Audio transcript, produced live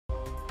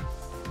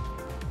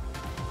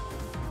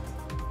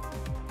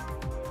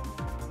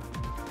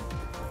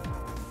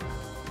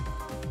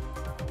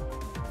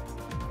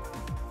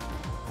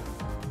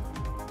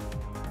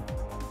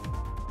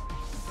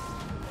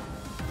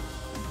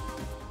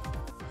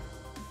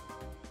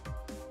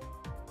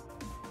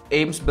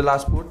AIIMS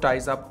Bilaspur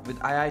ties up with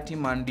IIT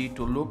Mandi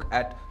to look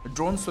at a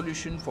drone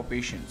solution for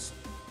patients.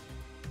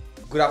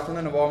 Good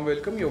afternoon and a warm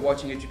welcome. You're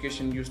watching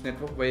Education News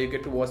Network, where you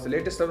get to watch the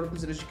latest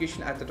developments in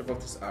education at the top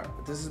of this hour.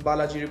 This is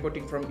Balaji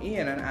reporting from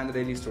ENN, and the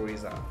daily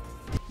stories are.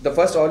 The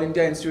first All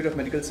India Institute of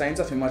Medical Science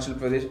of Himachal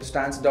Pradesh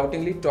stands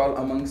doubtingly tall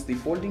amongst the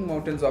folding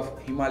mountains of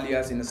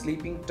Himalayas in a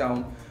sleeping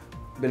town,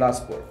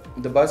 Bilaspur.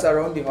 The buzz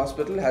around the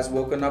hospital has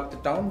woken up the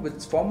town with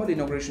its formal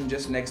inauguration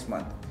just next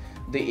month.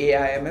 The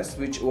AIIMS,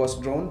 which was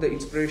drawn the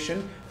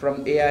inspiration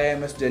from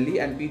AIIMS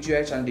Delhi and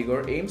PGI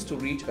Chandigarh, aims to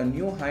reach a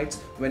new heights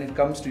when it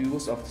comes to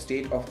use of the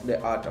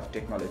state-of-the-art of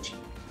technology.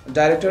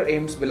 Director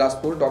AIIMS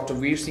Bilaspur, Dr.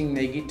 Singh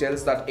Negi,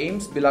 tells that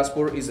AIIMS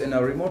Bilaspur is in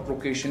a remote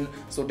location,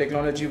 so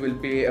technology will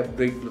play a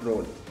big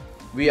role.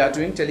 We are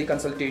doing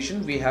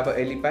tele-consultation, we have a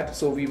helipad,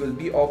 so we will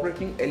be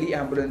operating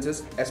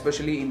heli-ambulances,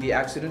 especially in the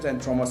accident and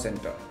trauma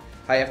center.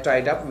 I have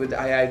tied up with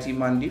IIT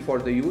Mandi for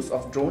the use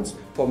of drones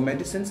for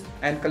medicines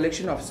and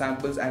collection of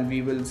samples, and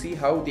we will see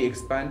how they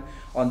expand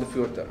on the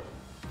future.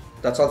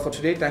 That's all for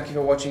today. Thank you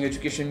for watching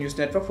Education News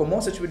Network. For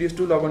more such videos,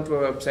 do log on to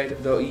our website,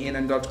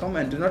 theenn.com,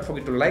 and do not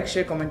forget to like,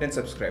 share, comment and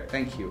subscribe.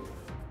 Thank you.